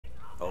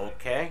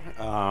Okay.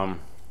 Oh.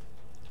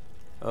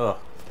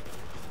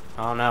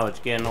 Oh no, it's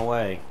getting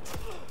away.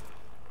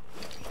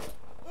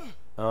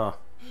 Oh.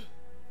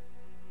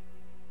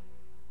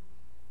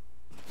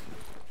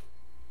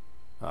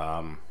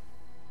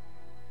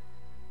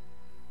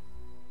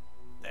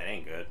 That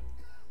ain't good.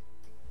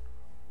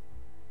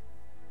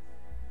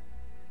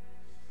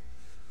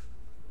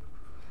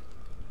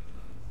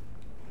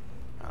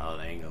 Oh,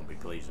 they ain't gonna be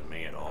pleasing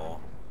me at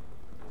all.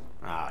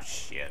 Ah,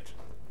 shit.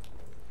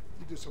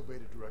 You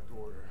disobeyed a direct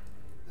order.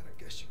 Then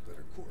I guess you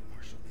better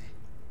court-martial me.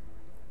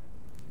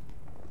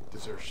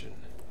 Desertion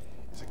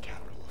is a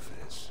capital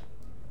offense.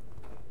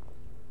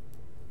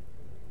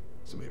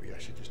 So maybe I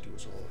should just do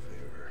us all a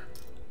favor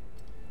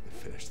and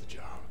finish the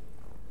job.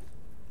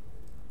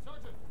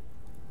 Sergeant!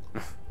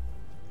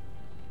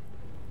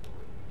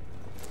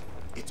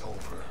 It's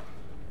over.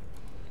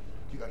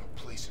 You got no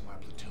place in my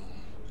platoon.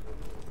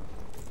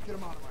 Get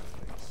him out of my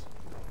place.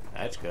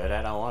 That's good.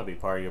 I don't want to be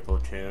part of your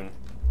platoon.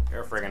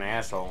 You're a friggin'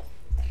 asshole.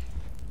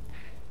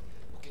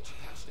 We'll get you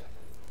past that.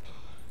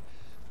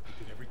 You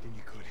did everything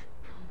you could.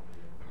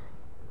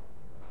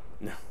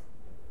 No.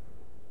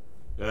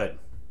 Good.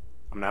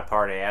 I'm not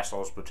part of the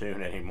asshole's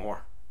platoon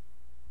anymore.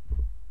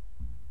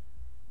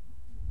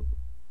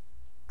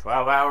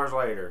 12 hours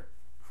later.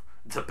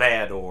 It's a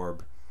bad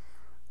orb.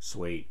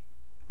 Sweet.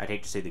 I'd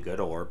hate to see the good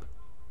orb.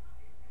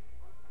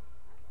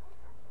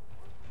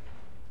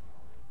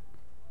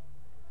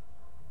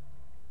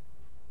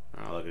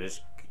 Oh, look at this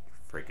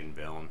freaking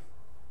villain.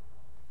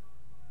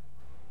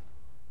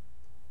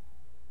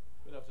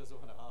 Ich bin auf der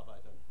Suche nach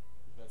Arbeitern.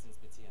 Ich werde sie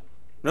inspizieren.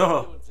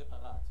 No. Und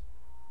separat.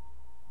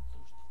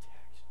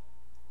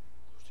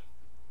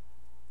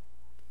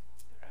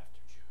 They're after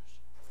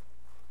Jews.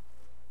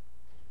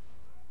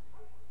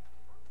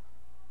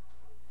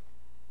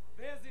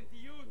 Wer sind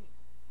die Juden?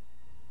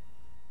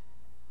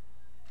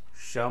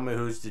 Show me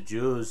who's the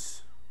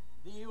Jews.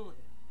 Die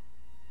Juden.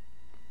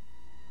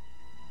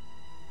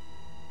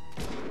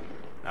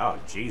 Oh,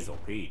 jeez, oh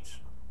Pete.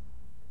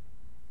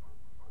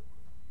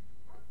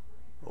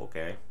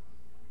 Okay.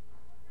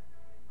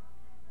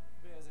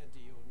 Wer sind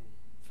die Juden?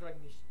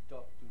 Frag nicht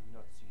doch, du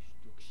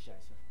Nazi-Stück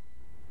Scheiße.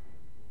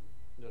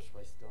 Du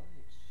sprichst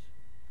Deutsch.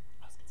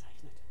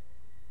 Ausgezeichnet.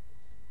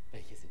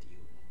 Welche sind die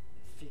Juden?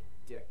 Fick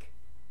Dick.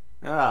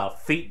 Ah,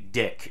 feet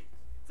dick.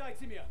 Zeig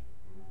sie mir.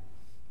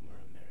 We're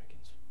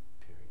Americans.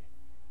 Period.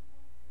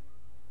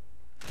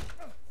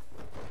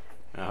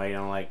 Oh, you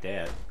don't like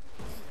that.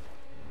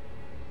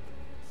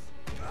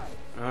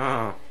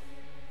 Oh.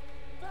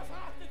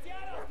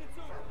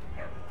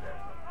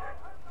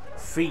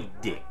 Feet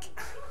dick.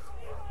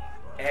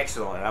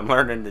 Excellent. I'm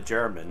learning the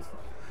German.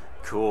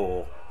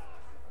 Cool.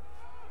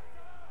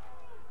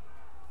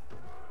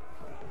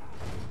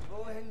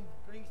 Wohin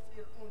bringt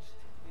ihr uns?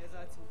 Ihr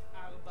seid zum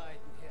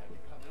Arbeiten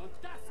hergekommen und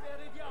das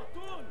werdet ihr auch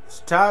tun.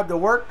 It's time to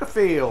work the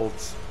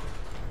fields.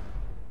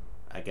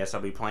 I guess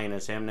I'll be playing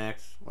as him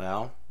next.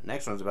 Well,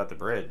 next one's about the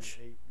bridge.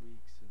 8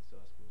 weeks since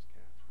us was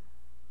captured.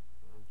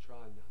 I'm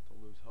trying not to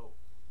lose hope.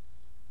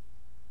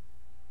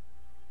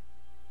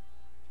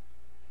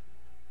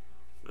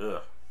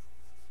 Ugh.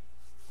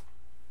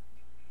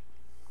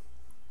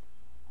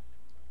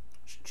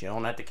 Just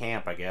chilling at the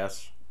camp, I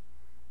guess.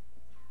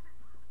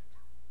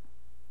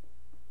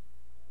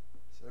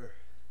 Sir,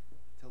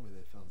 tell me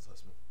they found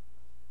Sussman.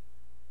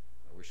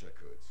 I wish I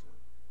could, son.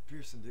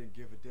 Pearson didn't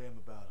give a damn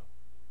about him.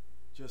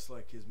 Just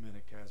like his men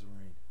at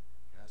Kasserine.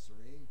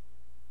 Kasserine?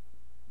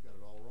 You got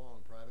it all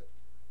wrong, Private.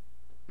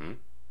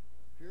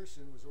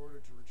 Pearson was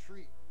ordered to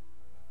retreat.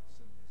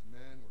 Some of his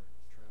men were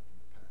trapped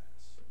in the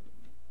pass.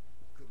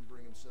 Couldn't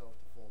bring himself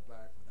to fall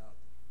back without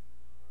them.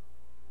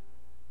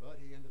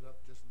 But he ended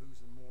up just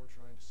losing more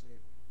trying to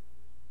save them.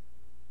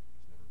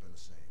 He's never been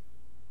the same.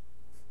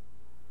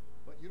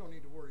 But you don't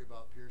need to worry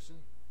about Pearson.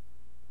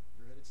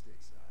 You're headed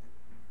stateside.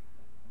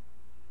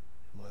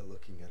 Am I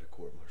looking at a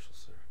court-martial,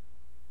 sir?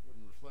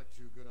 Wouldn't reflect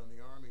too good on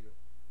the Army to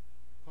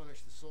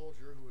punish the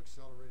soldier who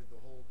accelerated the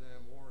whole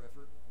damn war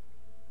effort.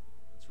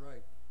 That's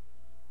right.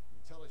 The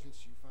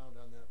intelligence you found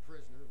on that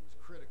prisoner was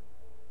critical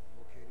in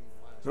locating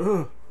the last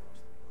man across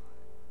the line.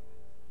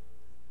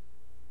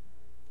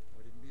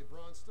 Why didn't be a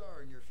Bronze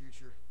Star in your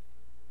future?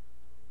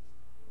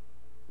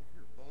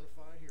 You're a bona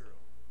fide hero.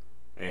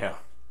 Yeah,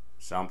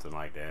 something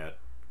like that.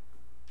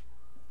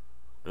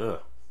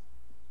 Ugh.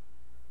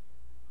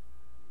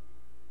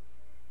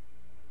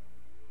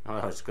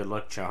 Oh, it's a good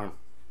luck charm.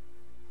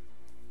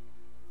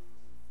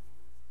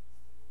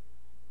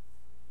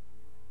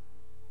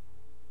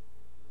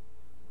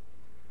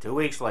 Two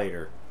weeks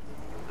later.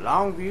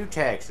 Longview,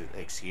 Texas.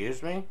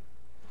 Excuse me?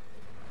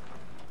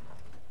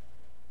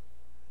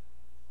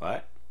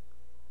 What?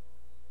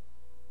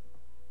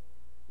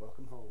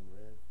 Welcome home,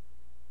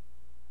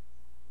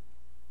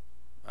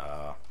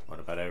 Red. What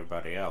about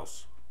everybody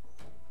else?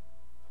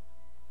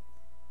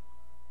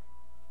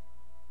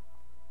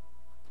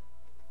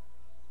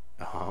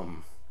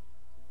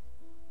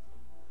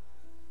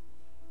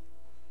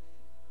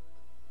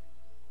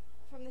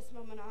 From this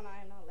moment on,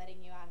 I am not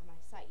letting you out of my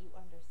sight. You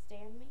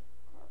understand me,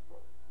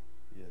 Corporal?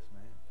 Yes,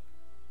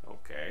 ma'am.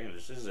 Okay,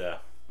 this is a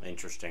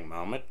interesting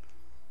moment.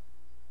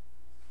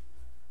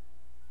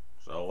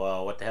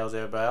 So, what the hell's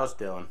everybody else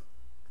doing?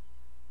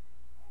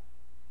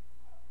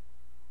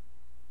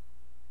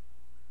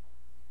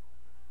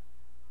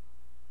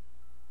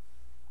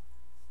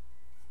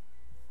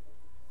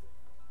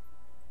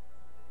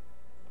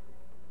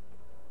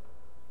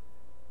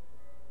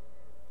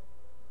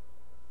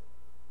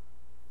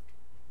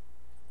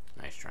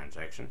 Nice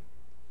transaction.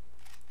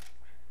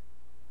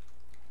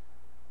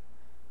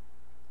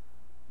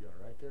 You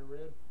alright there,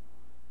 Red?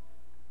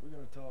 We're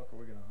gonna talk or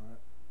we're gonna hunt?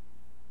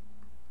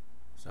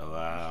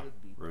 So,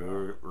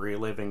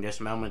 reliving this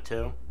moment too?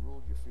 You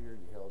ruled your fear,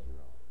 you held your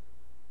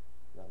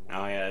own.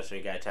 Oh yeah, that's when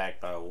he got attacked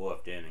by a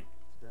wolf, didn't he?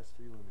 It's the best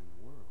feeling in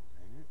the world,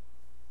 ain't it?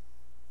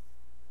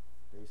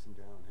 Facing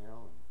down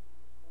hell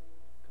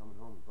and coming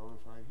home a bona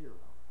fide hero.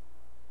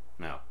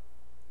 No.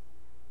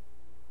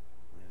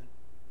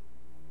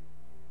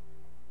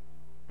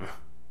 Red.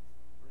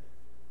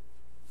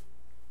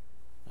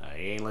 Red.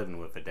 He ain't living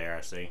with it there,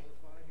 I see.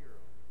 Bona fide hero.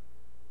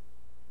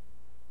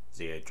 Is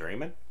he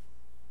dreaming?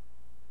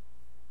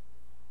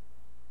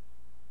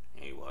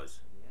 He was.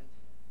 To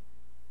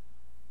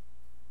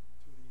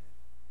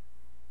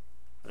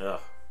the end.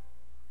 Ugh.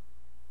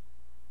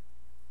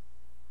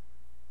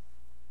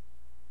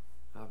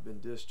 I've been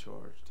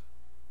discharged.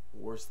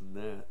 Worse than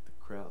that, the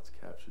Krauts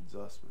captured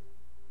Zussman.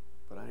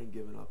 But I ain't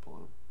giving up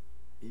on him,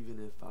 even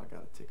if I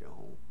got a ticket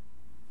home.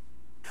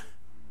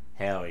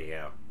 Hell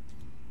yeah.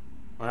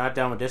 We're not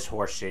done with this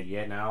horse shit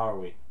yet, now are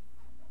we?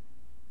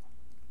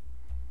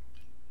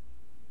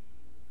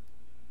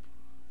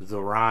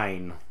 The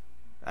Rhine.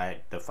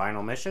 The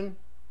final mission?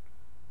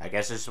 I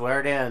guess this is where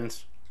it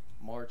ends.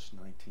 March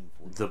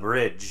 1940. The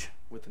bridge.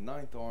 With the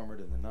 9th Armored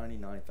and the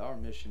 99th, our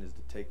mission is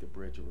to take the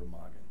bridge of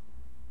Remagen.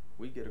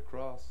 We get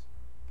across,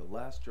 the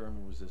last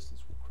German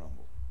resistance will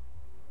crumble.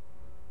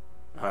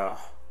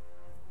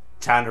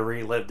 Time to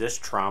relive this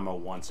trauma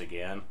once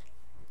again.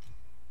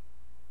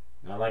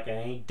 Not like I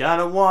ain't done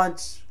it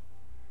once.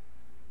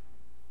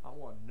 I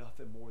want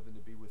nothing more than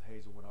to be with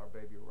Hazel when our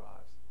baby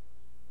arrives.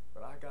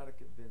 But I gotta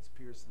convince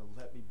Pearson to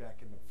let me back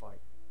in the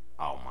fight.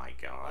 Oh my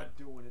god. I'm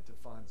doing it to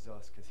find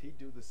Zuss, because he'd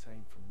do the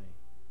same for me.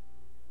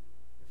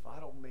 If I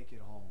don't make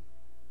it home,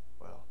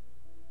 well,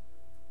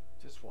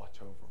 just watch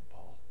over him,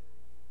 Paul.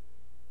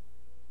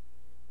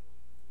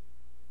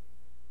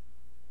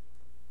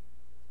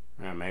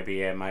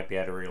 Maybe I might be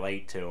able to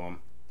relate to him,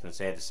 since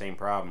they had the same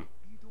problem.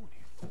 What are you doing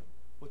here?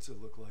 What's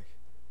it look like?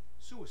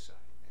 Suicide.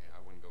 Yeah, I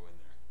wouldn't go in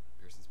there.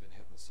 Pearson's been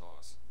hitting the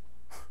sauce.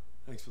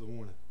 Thanks for the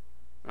warning.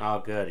 Oh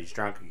good, he's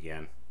drunk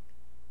again.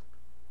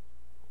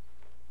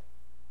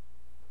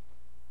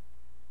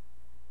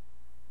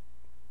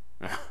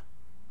 You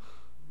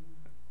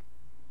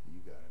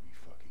gotta be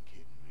fucking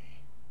kidding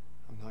me.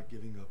 I'm not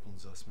giving up on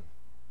Zussman.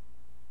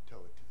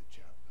 Tell it to the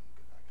chaplain,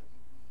 because I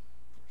couldn't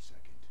for a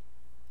second.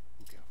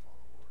 Who can't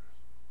follow orders?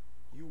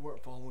 You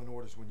weren't following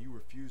orders when you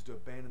refused to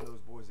abandon those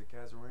boys at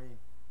Kazarane.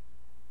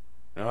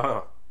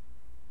 Oh.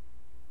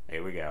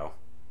 Here we go.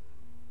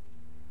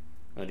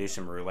 I'm gonna do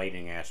some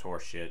relating ass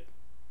horse shit.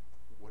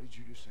 What did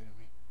you just say to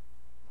me?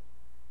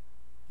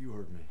 You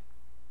heard me.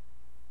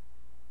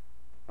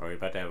 Are we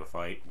about to have a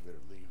fight? You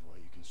better leave while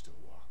you can still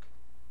walk.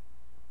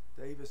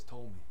 Davis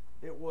told me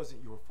it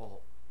wasn't your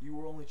fault. You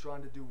were only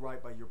trying to do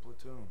right by your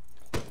platoon.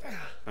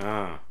 Get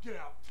out!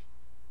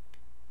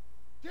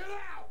 Get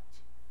out!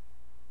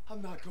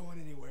 I'm not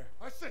going anywhere.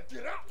 I said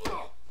get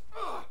out!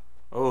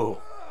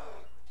 Oh.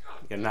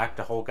 You can knock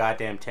the whole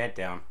goddamn tent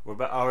down.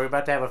 Are we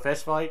about to have a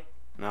fist fight?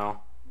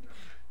 No.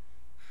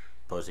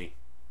 Pussy.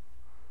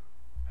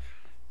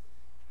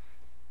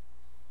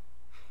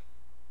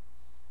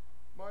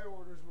 My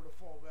orders were to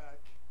fall back,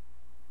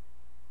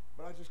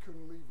 but I just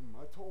couldn't leave them.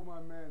 I told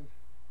my men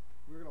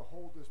we were gonna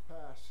hold this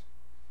pass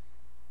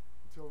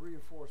until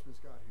reinforcements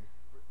got here,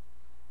 but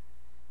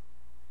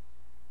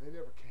they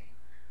never came.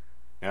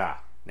 Yeah,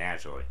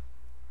 naturally.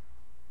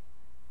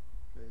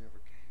 They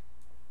never came.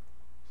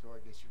 So I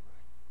guess you're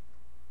right.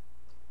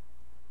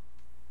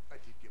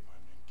 I did get my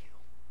men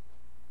killed.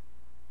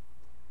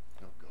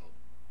 Now go.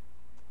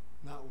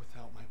 Not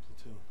without my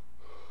platoon.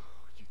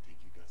 You think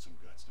you got some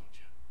guts, don't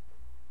you?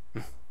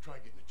 Try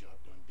getting the job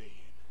done day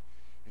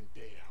in and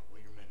day out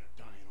while your men are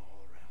dying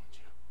all around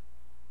you.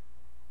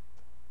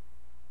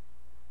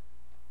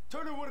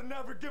 Turner would have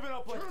never given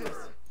up like this.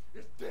 Turner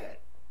is dead.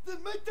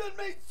 Then make that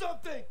mean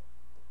something.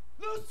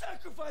 No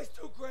sacrifice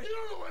too great. You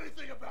don't know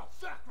anything about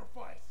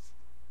sacrifice.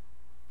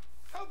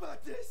 How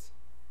about this?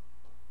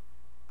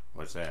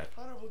 What's that?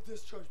 Honorable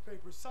discharge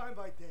papers signed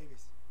by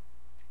Davis.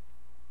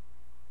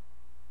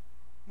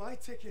 My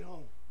ticket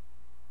home.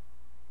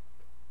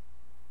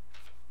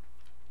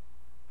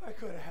 I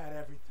could have had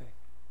everything.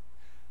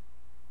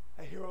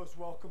 A hero's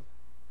welcome,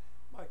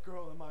 my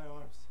girl in my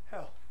arms,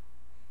 hell,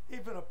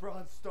 even a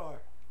Bronze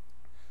Star.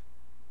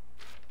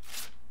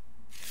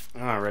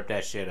 Oh, rip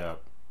that shit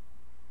up.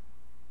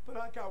 But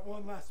I got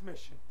one last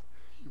mission.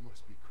 You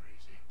must be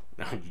crazy.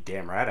 You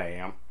damn right I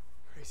am.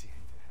 Crazy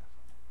ain't to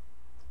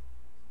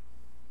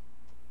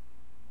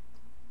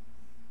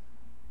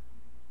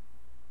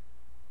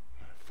have.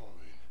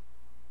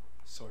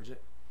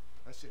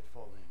 said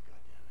fall in,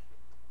 goddammit.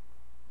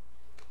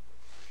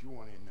 If you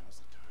want in, now's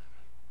the time.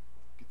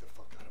 Get the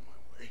fuck out of my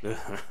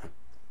way.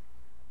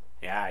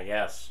 Yeah,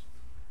 yes.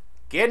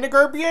 Get in the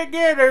group, get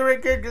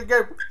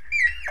it.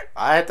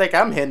 I think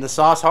I'm hitting the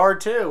sauce hard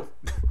too.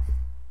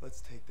 Let's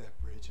take that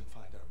bridge and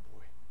find our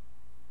boy.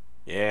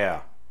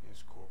 Yeah.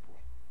 Yes, Corporal.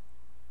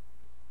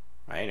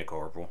 I ain't a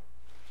corporal.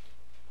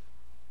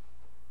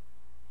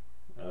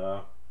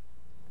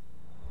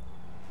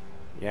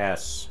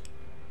 Yes.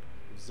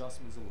 If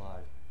Zussman's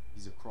alive,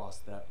 he's across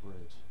that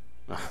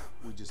bridge.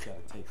 We just gotta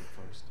take it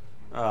first.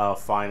 Oh,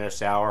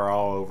 finest hour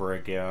all over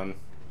again.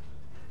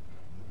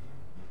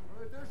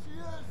 All right, there she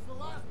is, the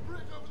last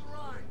bridge over the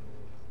Rhine.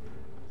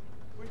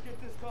 We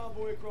get this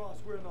convoy across,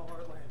 we're in the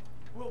heartland.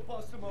 We'll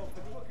bust them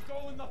open. Look, it's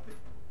all or nothing.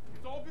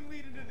 It's all been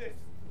leading to this.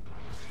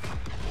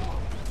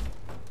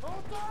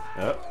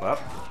 Well.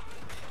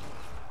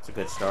 It's a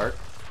good start.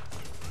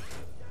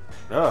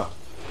 Oh.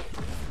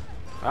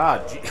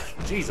 Ah,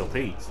 jeez, oh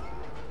Pete.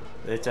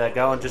 It's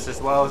going just as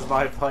well as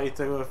my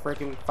playthrough of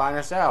freaking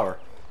Finest Hour.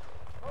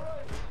 All right,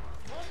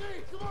 on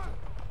me, come on.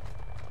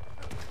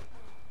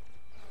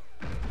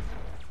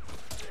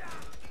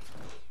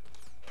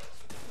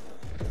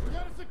 We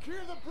gotta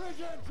secure the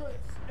bridge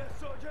entrance. Yes,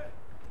 Sergeant.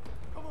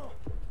 Come on.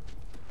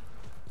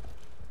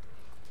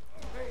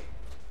 Hey,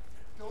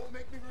 don't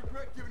make me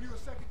regret giving you a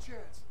second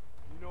chance.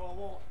 You know I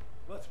won't.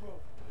 Let's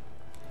move.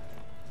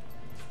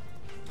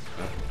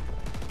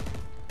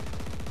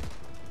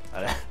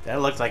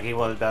 That looks like he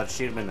was about to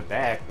shoot him in the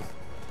back.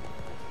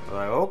 I'm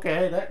like,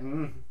 okay, that.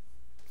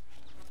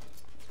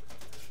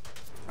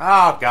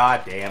 Oh,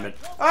 god damn it.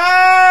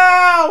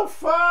 Oh,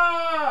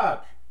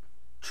 fuck!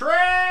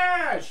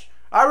 Trash!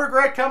 I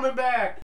regret coming back.